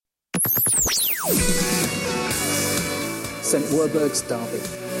St Werburgh's, Derby.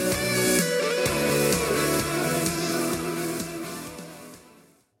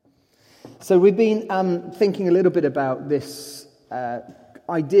 So we've been thinking a little bit about this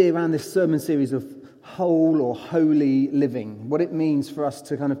idea around this sermon series of whole or holy living, what it means for us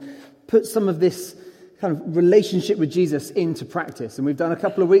to kind of put some of this kind of relationship with Jesus into practice. And we've done a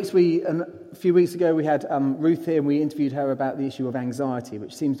couple of weeks. A few weeks ago we had Ruth here and we interviewed her about the issue of anxiety,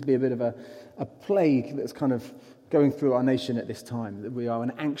 which seems to be a bit of a plague that's kind of going through our nation at this time, that we are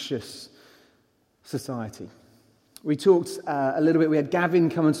an anxious society. We talked a little bit, we had Gavin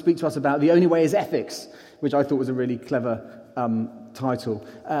come and speak to us about The Only Way is Ethics, which I thought was a really clever title.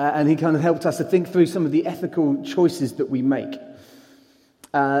 And he kind of helped us to think through some of the ethical choices that we make.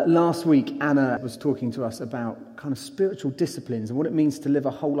 Last week, Anna was talking to us about kind of spiritual disciplines and what it means to live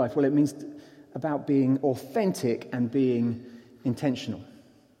a whole life. Well, it means about being authentic and being intentional.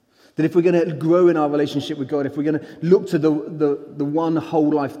 That if we're going to grow in our relationship with God, if we're going to look to the one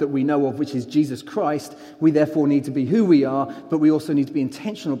whole life that we know of, which is Jesus Christ, we therefore need to be who we are, but we also need to be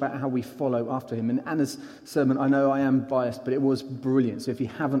intentional about how we follow after him. And Anna's sermon, I know I am biased, but it was brilliant. So if you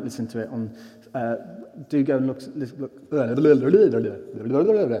haven't listened to it, do go and look.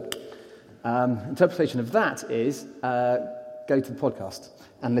 Interpretation of that is go to the podcast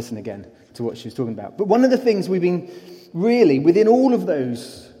and listen again to what she was talking about. But one of the things we've been really, within all of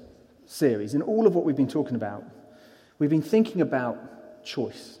those series, in all of what we've been talking about, we've been thinking about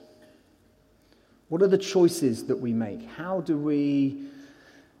choice. What are the choices that we make? How do we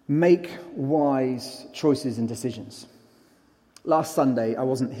make wise choices and decisions? Last Sunday, I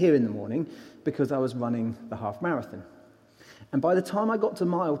wasn't here in the morning because I was running the half marathon. And by the time I got to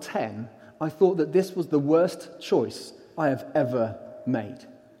mile 10, I thought that this was the worst choice I have ever made.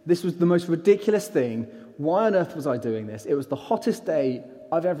 This was the most ridiculous thing. Why on earth was I doing this? It was the hottest day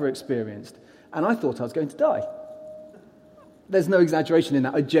I've ever experienced, and I thought I was going to die. There's no exaggeration in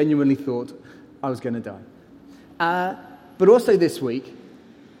that. I genuinely thought I was going to die. But also this week,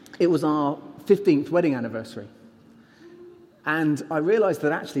 it was our 15th wedding anniversary. And I realised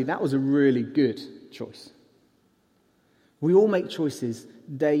that actually that was a really good choice. We all make choices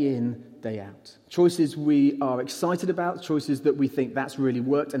day in, day out. Choices we are excited about, choices that we think that's really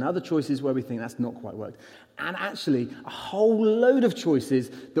worked, and other choices where we think that's not quite worked. And actually, a whole load of choices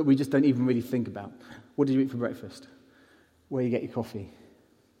that we just don't even really think about. What did you eat for breakfast? Where you get your coffee?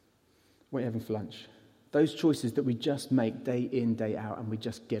 What are you having for lunch? Those choices that we just make day in, day out, and we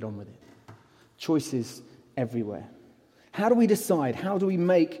just get on with it. Choices everywhere. How do we decide? How do we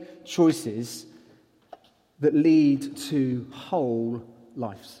make choices that lead to whole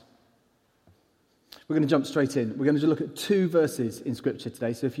lives? We're going to jump straight in. We're going to look at two verses in Scripture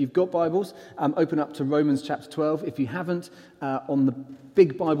today. So if you've got Bibles, open up to Romans chapter 12. If you haven't, on the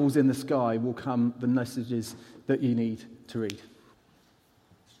big Bibles in the sky will come the messages that you need to read.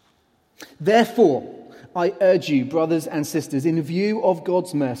 Therefore, I urge you, brothers and sisters, in view of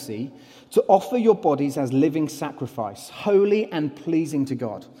God's mercy, to offer your bodies as living sacrifice, holy and pleasing to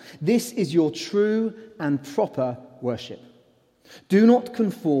God. This is your true and proper worship. Do not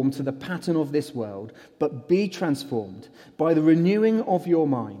conform to the pattern of this world, but be transformed by the renewing of your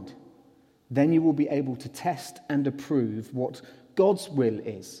mind. Then you will be able to test and approve what God's will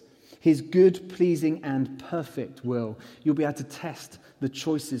is, his good, pleasing, and perfect will. You'll be able to test the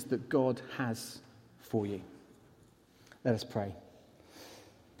choices that God has for you. Let us pray.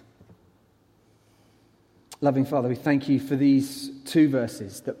 Loving Father, we thank you for these two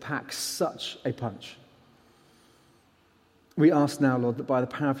verses that pack such a punch. We ask now, Lord, that by the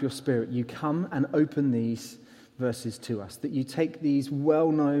power of your Spirit, you come and open these verses to us, that you take these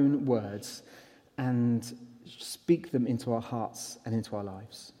well-known words and speak them into our hearts and into our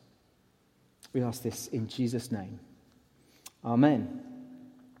lives. We ask this in Jesus' name. Amen.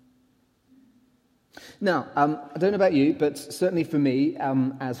 Now, I don't know about you, but certainly for me,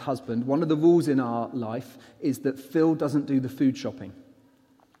 as husband, one of the rules in our life is that Phil doesn't do the food shopping.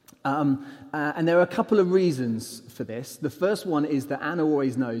 And there are a couple of reasons for this. The first one is that Anna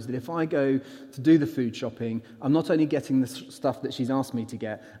always knows that if I go to do the food shopping, I'm not only getting the stuff that she's asked me to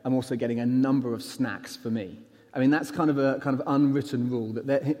get, I'm also getting a number of snacks for me. I mean, that's kind of unwritten rule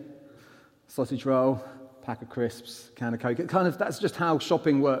that sausage roll, pack of crisps, can of Coke. That's just how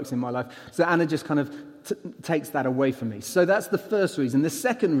shopping works in my life. So Anna just kind of takes that away from me. So that's the first reason. The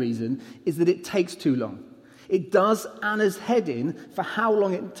second reason is that it takes too long. It does Anna's head in for how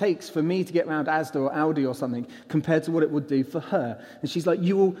long it takes for me to get around Asda or Aldi or something compared to what it would do for her. And she's like,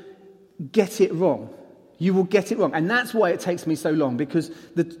 you will get it wrong. You will get it wrong. And that's why it takes me so long, because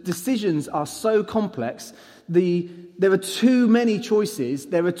the decisions are so complex. There are too many choices.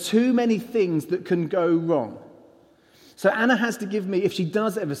 There are too many things that can go wrong. So Anna has to give me, if she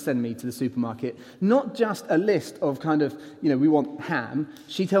does ever send me to the supermarket, not just a list of kind of, we want ham.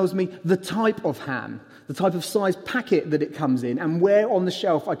 She tells me the type of ham, the type of size packet that it comes in, and where on the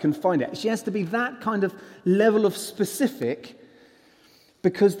shelf I can find it. She has to be that kind of level of specific,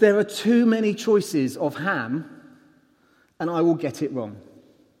 because there are too many choices of ham, and I will get it wrong.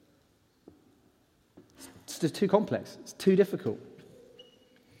 It's just too complex. It's too difficult.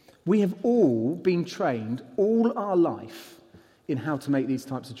 We have all been trained all our life in how to make these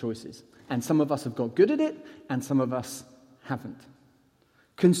types of choices. And some of us have got good at it, and some of us haven't.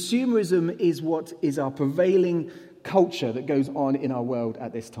 Consumerism is what is our prevailing culture that goes on in our world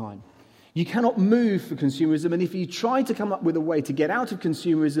at this time. You cannot move for consumerism, and if you try to come up with a way to get out of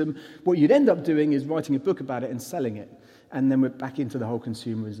consumerism, what you'd end up doing is writing a book about it and selling it. And then we're back into the whole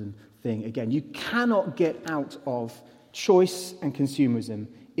consumerism thing again. You cannot get out of choice and consumerism.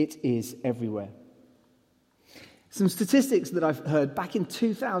 It is everywhere. Some statistics that I've heard back in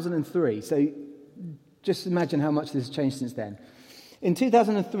 2003. So just imagine how much this has changed since then. In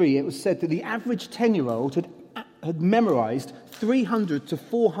 2003, it was said that the average 10-year-old had memorized 300 to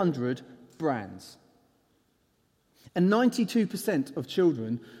 400 brands. And 92% of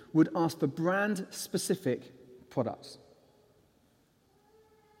children would ask for brand-specific products.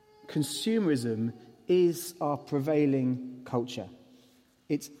 Consumerism is our prevailing culture.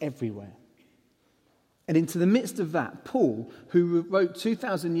 It's everywhere. And into the midst of that, Paul, who wrote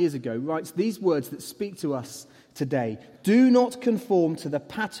 2,000 years ago, writes these words that speak to us today. Do not conform to the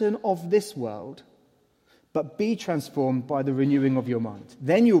pattern of this world, but be transformed by the renewing of your mind.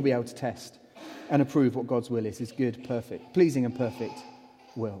 Then you'll be able to test and approve what God's will is, his good, perfect, pleasing and perfect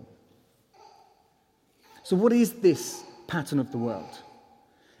will. So what is this pattern of the world?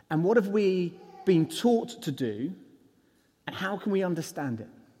 And what have we been taught to do? And how can we understand it?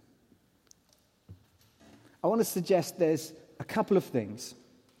 I want to suggest there's a couple of things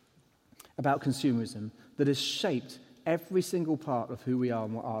about consumerism that has shaped every single part of who we are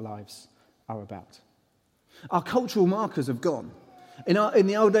and what our lives are about. Our cultural markers have gone. In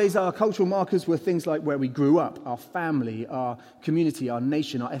the old days, our cultural markers were things like where we grew up, our family, our community, our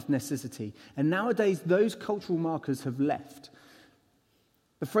nation, our ethnicity. And nowadays, those cultural markers have left.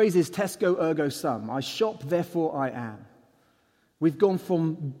 The phrase is Tesco ergo sum. I shop, therefore I am. We've gone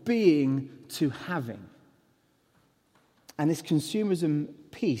from being to having. And this consumerism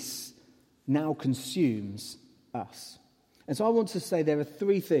piece now consumes us. And so I want to say there are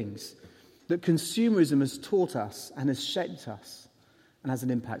three things that consumerism has taught us and has shaped us and has an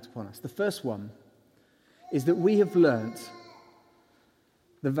impact upon us. The first one is that we have learnt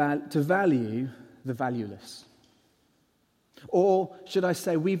to value the valueless. Or should I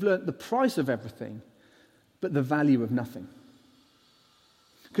say, we've learnt the price of everything, but the value of nothing.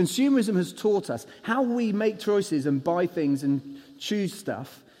 Consumerism has taught us how we make choices and buy things and choose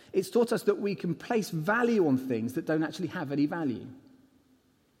stuff. It's taught us that we can place value on things that don't actually have any value.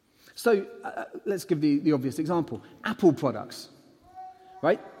 So let's give the obvious example. Apple products,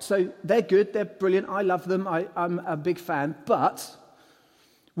 right? So they're good, they're brilliant, I love them, I'm a big fan, but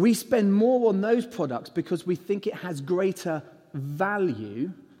we spend more on those products because we think it has greater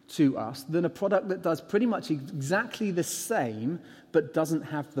value to us than a product that does pretty much exactly the same but doesn't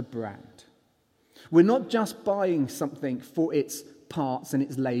have the brand. We're not just buying something for its parts and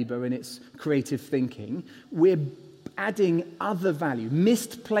its labor and its creative thinking. We're adding other value,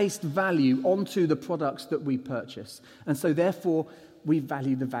 misplaced value onto the products that we purchase. And so therefore we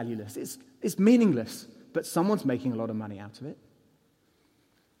value the valueless. It's meaningless, but someone's making a lot of money out of it.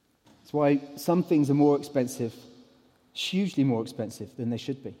 That's why some things are more expensive, hugely more expensive than they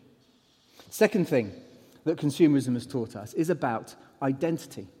should be. Second thing that consumerism has taught us is about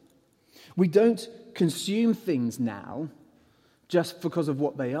identity. We don't consume things now just because of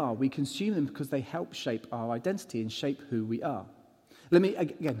what they are. We consume them because they help shape our identity and shape who we are. Let me,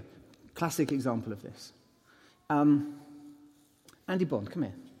 again, classic example of this. Andy Bond, come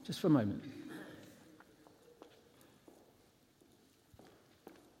here, just for a moment.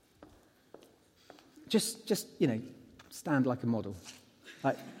 Just stand like a model.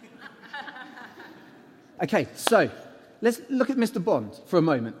 Okay, so let's look at Mr. Bond for a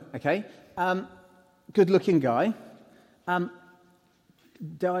moment, okay? Good-looking guy.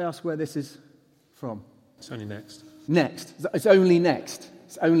 Dare I ask where this is from? It's only next. Next. It's only next.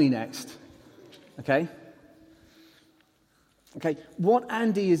 It's only next. Okay? Okay, what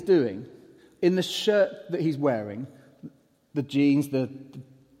Andy is doing in the shirt that he's wearing, the jeans,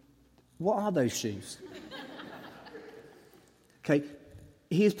 what are those shoes? Okay,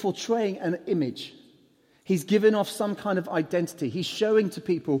 he is portraying an image. He's given off some kind of identity. He's showing to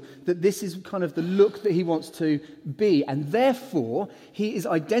people that this is kind of the look that he wants to be. And therefore, he is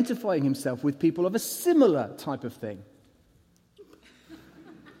identifying himself with people of a similar type of thing.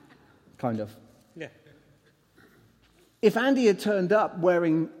 Kind of. Yeah. If Andy had turned up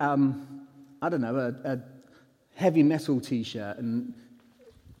wearing, a heavy metal T-shirt, and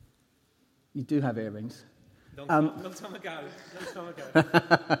you do have earrings. Long time ago.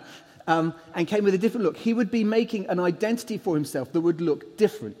 And came with a different look, he would be making an identity for himself that would look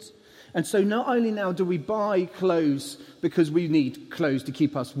different. And so not only now do we buy clothes because we need clothes to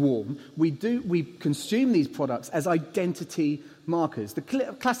keep us warm, we consume these products as identity markers. The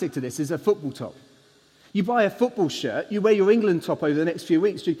classic to this is a football top. You buy a football shirt, you wear your England top over the next few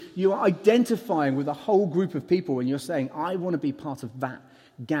weeks, you are identifying with a whole group of people and you're saying, I want to be part of that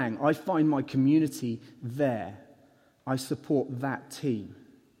gang. I find my community there. I support that team.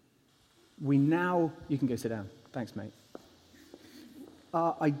 You can go sit down. Thanks, mate.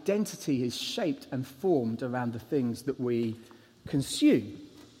 Our identity is shaped and formed around the things that we consume.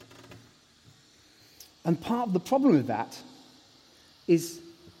 And part of the problem with that is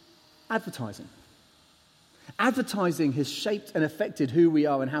advertising. Advertising has shaped and affected who we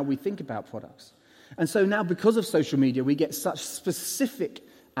are and how we think about products. And so now, because of social media, we get such specific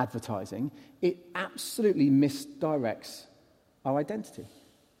advertising, it absolutely misdirects our identity.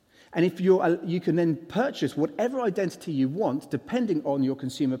 And if you can then purchase whatever identity you want, depending on your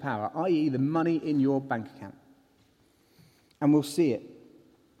consumer power, i.e. the money in your bank account. And we'll see it.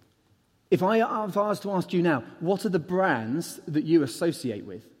 If I was to ask you now, what are the brands that you associate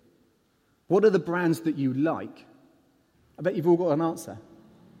with? What are the brands that you like? I bet you've all got an answer.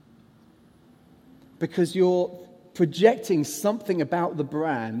 Because you're projecting something about the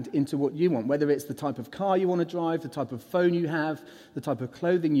brand into what you want, whether it's the type of car you want to drive, the type of phone you have, the type of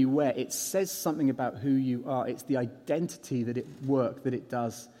clothing you wear. It says something about who you are. It's the identity that it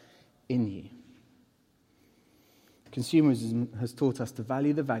does in you. Consumerism has taught us to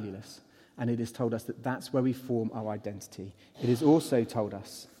value the valueless, and it has told us that that's where we form our identity. It has also told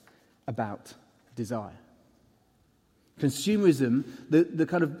us about desire. Consumerism, the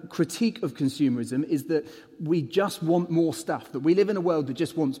kind of critique of consumerism is that we just want more stuff, that we live in a world that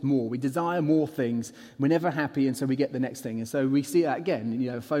just wants more. We desire more things. We're never happy, and so we get the next thing. And so we see that again.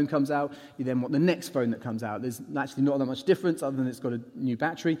 A phone comes out, you then want the next phone that comes out. There's actually not that much difference other than it's got a new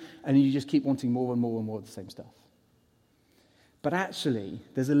battery, and you just keep wanting more and more and more of the same stuff. But actually,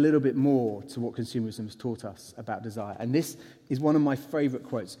 there's a little bit more to what consumerism has taught us about desire. And this is one of my favourite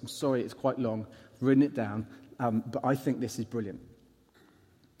quotes. I'm sorry, it's quite long. I've written it down. But I think this is brilliant.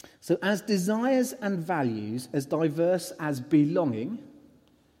 So, as desires and values as diverse as belonging,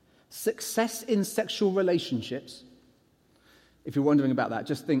 success in sexual relationships, if you're wondering about that,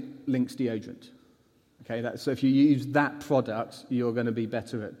 just think Lynx deodorant. Okay, so if you use that product, you're going to be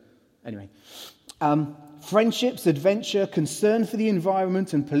better at... Anyway. Friendships, adventure, concern for the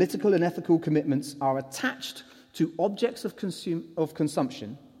environment, and political and ethical commitments are attached to objects of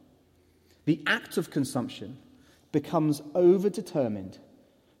consumption. The act of consumption becomes over-determined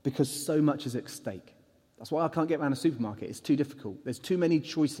because so much is at stake. That's why I can't get around a supermarket. It's too difficult. There's too many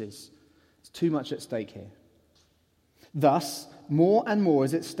choices. It's too much at stake here. Thus, more and more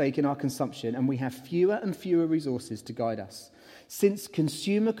is at stake in our consumption, and we have fewer and fewer resources to guide us. Since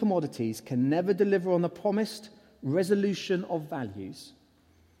consumer commodities can never deliver on the promised resolution of values,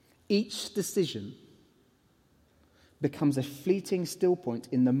 each decision becomes a fleeting still point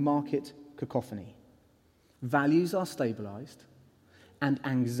in the market cacophony. Values are stabilized, and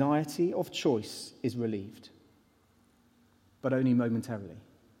anxiety of choice is relieved, but only momentarily.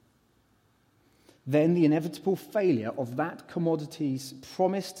 Then the inevitable failure of that commodity's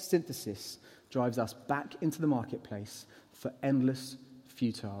promised synthesis drives us back into the marketplace for endless,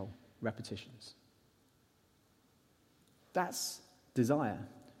 futile repetitions. That's desire.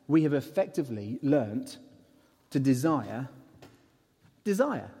 We have effectively learnt to desire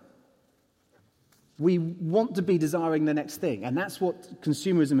desire. We want to be desiring the next thing, and that's what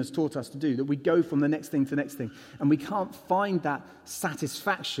consumerism has taught us to do, that we go from the next thing to the next thing, and we can't find that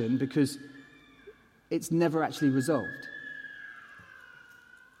satisfaction because it's never actually resolved.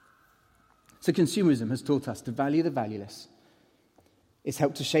 So consumerism has taught us to value the valueless. It's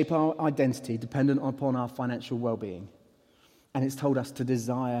helped to shape our identity dependent upon our financial well-being, and it's told us to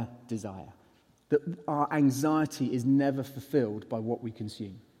desire desire, that our anxiety is never fulfilled by what we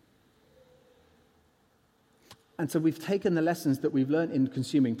consume. And so we've taken the lessons that we've learned in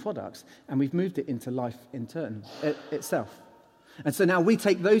consuming products and we've moved it into life in turn itself. And so now we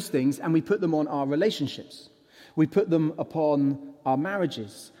take those things and we put them on our relationships. We put them upon our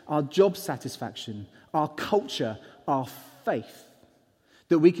marriages, our job satisfaction, our culture, our faith.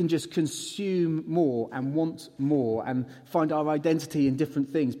 That we can just consume more and want more and find our identity in different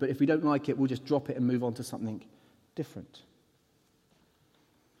things, but if we don't like it, we'll just drop it and move on to something different.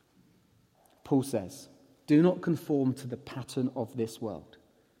 Paul says, do not conform to the pattern of this world,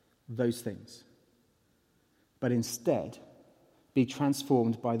 those things, but instead be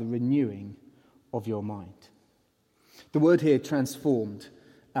transformed by the renewing of your mind. The word here, transformed,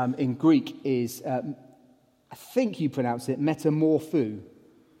 in Greek is, I think you pronounce it, metamorpho,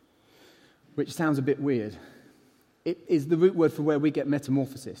 which sounds a bit weird. It is the root word for where we get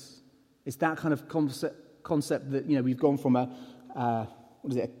metamorphosis. It's that kind of concept that, we've gone from a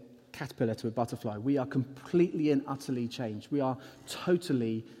caterpillar to a butterfly. We are completely and utterly changed. We are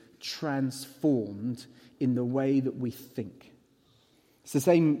totally transformed in the way that we think. It's the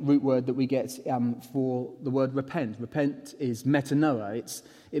same root word that we get for the word repent. Repent is metanoia.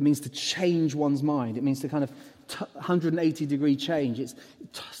 It means to change one's mind. It means to kind of 180-degree change. It's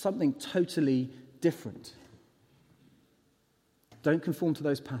something totally different. Don't conform to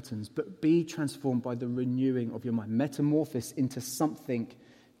those patterns, but be transformed by the renewing of your mind. Metamorphose into something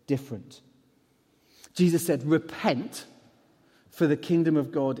different. Jesus said, repent, for the kingdom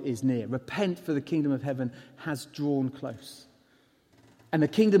of God is near. Repent, for the kingdom of heaven has drawn close. And the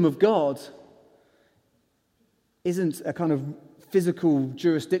kingdom of God isn't a kind of physical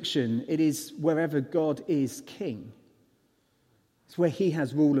jurisdiction. It is wherever God is king. It's where he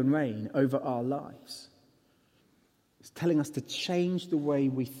has rule and reign over our lives. It's telling us to change the way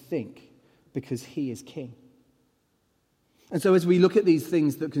we think because he is king. And so as we look at these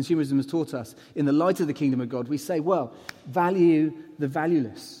things that consumerism has taught us in the light of the kingdom of God, we say, well, value the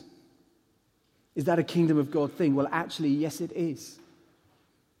valueless. Is that a kingdom of God thing? Well, actually, yes, it is.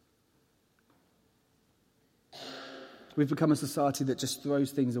 We've become a society that just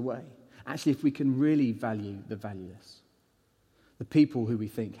throws things away. Actually, if we can really value the valueless, the people who we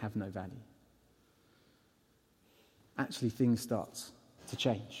think have no value, actually things start to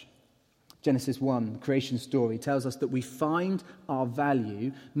change. Genesis 1, the creation story, tells us that we find our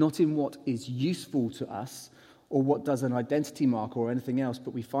value not in what is useful to us or what does an identity mark or anything else,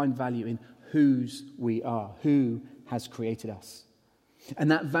 but we find value in whose we are, who has created us.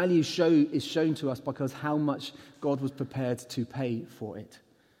 And that value is shown to us because how much God was prepared to pay for it.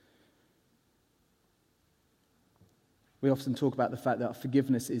 We often talk about the fact that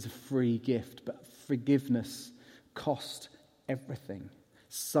forgiveness is a free gift, but forgiveness cost everything.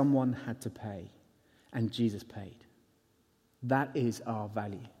 Someone had to pay, and Jesus paid. That is our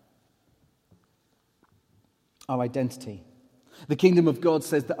value. Our identity. The kingdom of God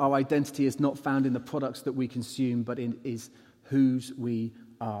says that our identity is not found in the products that we consume, but in is whose we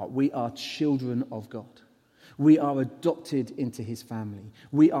are. We are children of God. We are adopted into his family.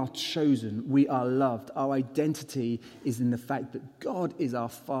 We are chosen. We are loved. Our identity is in the fact that God is our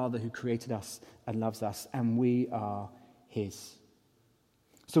Father who created us and loves us, and we are his.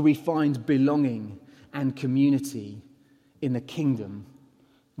 So we find belonging and community in the kingdom,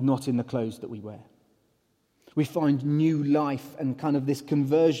 not in the clothes that we wear. We find new life and kind of this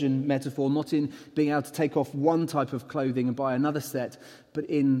conversion metaphor, not in being able to take off one type of clothing and buy another set, but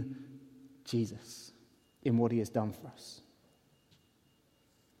in Jesus, in what he has done for us.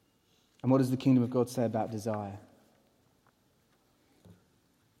 And what does the kingdom of God say about desire?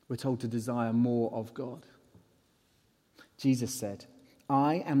 We're told to desire more of God. Jesus said,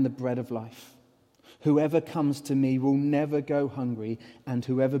 I am the bread of life. Whoever comes to me will never go hungry, and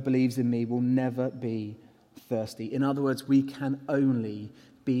whoever believes in me will never be thirsty. In other words, we can only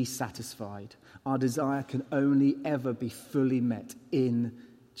be satisfied. Our desire can only ever be fully met in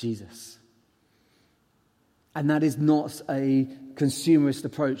Jesus. And that is not a consumerist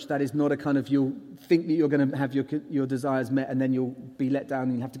approach. That is not a kind of you'll think that you're going to have your desires met and then you'll be let down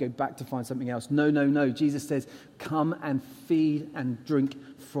and you'll have to go back to find something else. No, no, no. Jesus says, come and feed and drink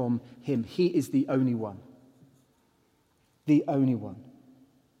from him. He is the only one. The only one.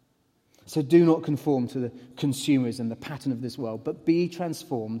 So do not conform to the consumerism, the pattern of this world, but be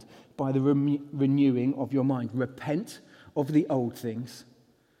transformed by the renewing of your mind. Repent of the old things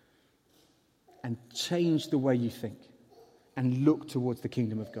and change the way you think and look towards the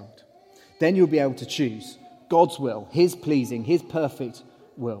kingdom of God. Then you'll be able to choose God's will, his pleasing, his perfect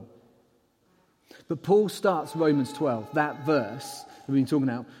will. But Paul starts Romans 12, that verse that we've been talking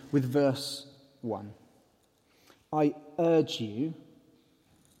about, with verse 1. I urge you,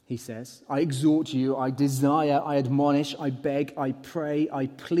 he says, I exhort you, I desire, I admonish, I beg, I pray, I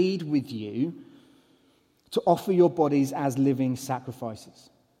plead with you to offer your bodies as living sacrifices,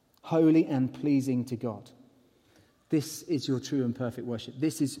 holy and pleasing to God. This is your true and perfect worship.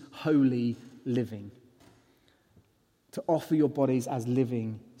 This is holy living. to offer your bodies as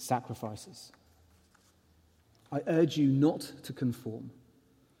living sacrifices. I urge you not to conform,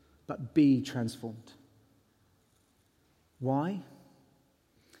 but be transformed. Why?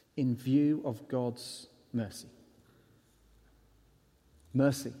 In view of God's mercy.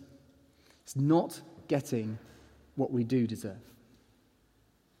 Mercy. It's not getting what we do deserve.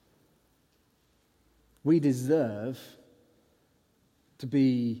 We deserve to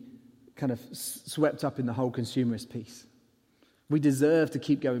be kind of swept up in the whole consumerist piece. We deserve to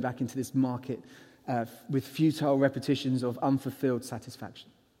keep going back into this market with futile repetitions of unfulfilled satisfaction.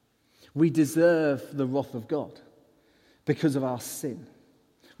 We deserve the wrath of God because of our sin.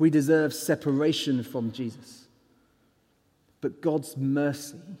 We deserve separation from Jesus. But God's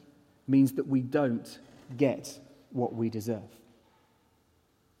mercy means that we don't get what we deserve.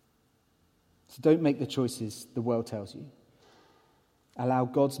 So don't make the choices the world tells you. Allow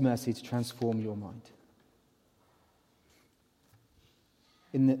God's mercy to transform your mind.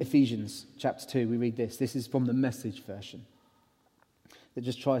 In the Ephesians chapter 2, we read this. This is from the Message version that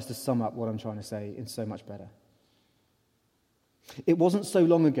just tries to sum up what I'm trying to say in so much better. It wasn't so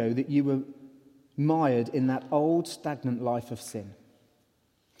long ago that you were mired in that old stagnant life of sin.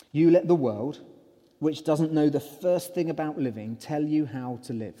 You let the world, which doesn't know the first thing about living, tell you how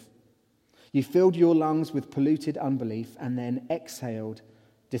to live. You filled your lungs with polluted unbelief and then exhaled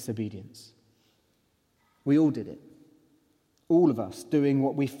disobedience. We all did it. All of us doing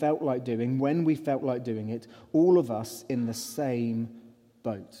what we felt like doing, when we felt like doing it, all of us in the same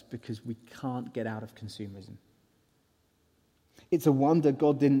boat because we can't get out of consumerism. It's a wonder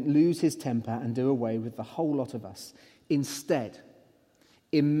God didn't lose his temper and do away with the whole lot of us. Instead,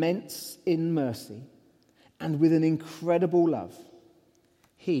 immense in mercy and with an incredible love,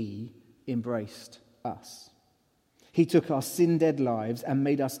 he embraced us. He took our sin-dead lives and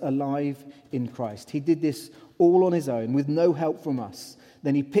made us alive in Christ. He did this all on his own with no help from us.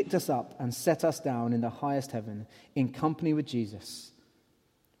 Then he picked us up and set us down in the highest heaven in company with Jesus,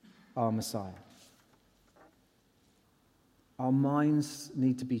 our Messiah. Our minds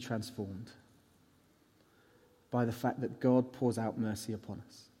need to be transformed by the fact that God pours out mercy upon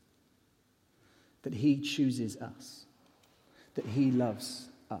us, that he chooses us, that he loves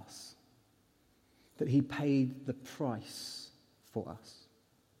us, that he paid the price for us.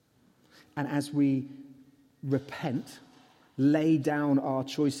 And as we repent, lay down our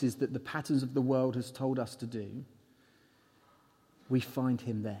choices that the patterns of the world has told us to do, we find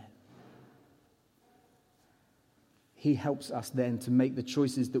him there. He helps us then to make the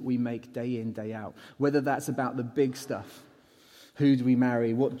choices that we make day in, day out. Whether that's about the big stuff, who do we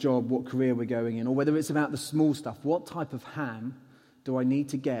marry, what job, what career we're going in, or whether it's about the small stuff, what type of ham do I need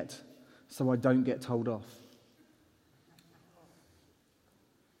to get so I don't get told off?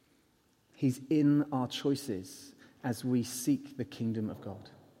 He's in our choices as we seek the kingdom of God.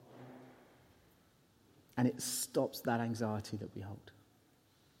 And it stops that anxiety that we hold.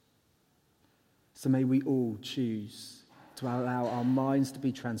 So may we all choose to allow our minds to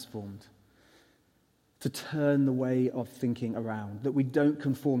be transformed, to turn the way of thinking around, that we don't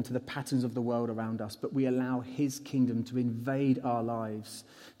conform to the patterns of the world around us, but we allow his kingdom to invade our lives,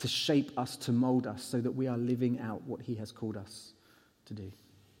 to shape us, to mold us, so that we are living out what he has called us to do.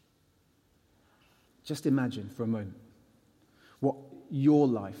 Just imagine for a moment what your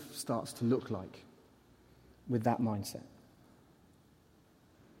life starts to look like with that mindset.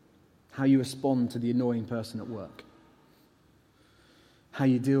 How you respond to the annoying person at work. How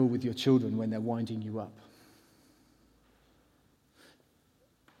you deal with your children when they're winding you up.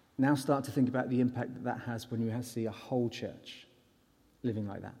 Now start to think about the impact that that has when you see a whole church living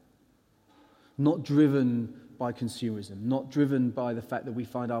like that. Not driven by consumerism, not driven by the fact that we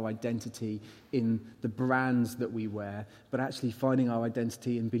find our identity in the brands that we wear, but actually finding our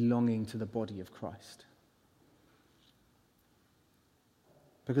identity in belonging to the body of Christ.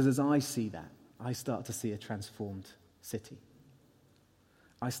 Because as I see that, I start to see a transformed city.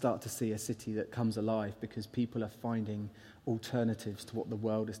 I start to see a city that comes alive because people are finding alternatives to what the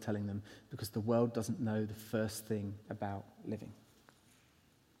world is telling them, because the world doesn't know the first thing about living.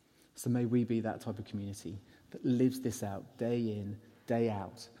 So may we be that type of community that lives this out day in, day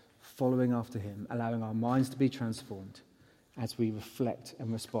out, following after him, allowing our minds to be transformed as we reflect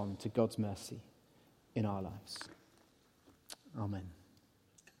and respond to God's mercy in our lives. Amen.